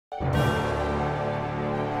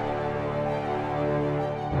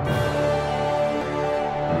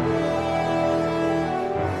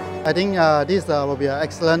I think this will be an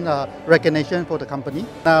excellent recognition for the company.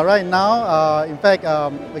 Right now, in fact,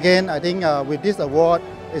 again, I think with this award,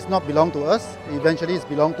 it's not belong to us. Eventually, it's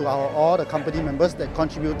belong to all the company members that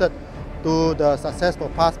contributed to the success for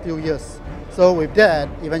past few years. So with that,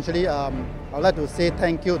 eventually, I'd like to say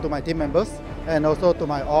thank you to my team members and also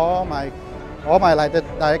to all my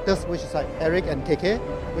directors, which is like Eric and KK,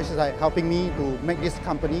 which is like helping me to make this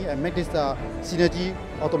company and make this Synergy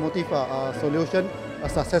Automotive solution a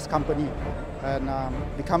success company and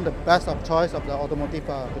become the best of choice of the automotive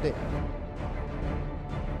today.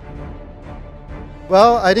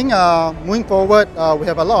 Well, I think moving forward, we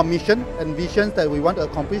have a lot of mission and visions that we want to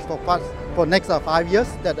accomplish for next 5 years.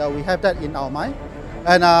 That we have that in our mind.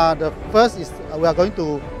 And the first is we are going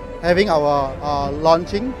to having our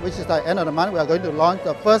launching, which is the end of the month. We are going to launch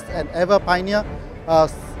the first and ever pioneer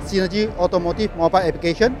Synergy Automotive mobile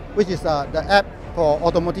application, which is the app for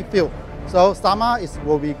automotive field. So Sama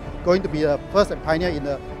will be going to be the first and pioneer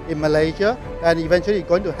in Malaysia, and eventually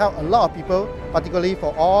going to help a lot of people, particularly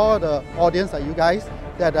for all the audience like you guys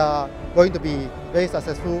that are going to be very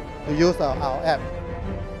successful to use our app.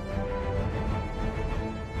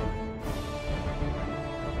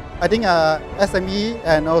 I think SME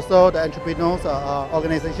and also the entrepreneurs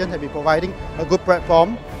organization have been providing a good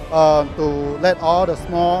platform to let all the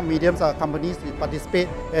small, medium companies participate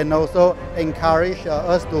and also encourage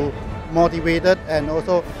us to motivate it and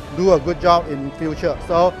also do a good job in future.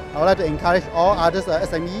 So I would like to encourage all others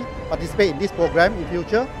SME participate in this program in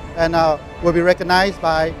future, and will be recognized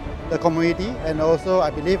by the community, and also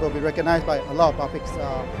I believe will be recognized by a lot of public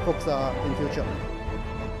folks in future.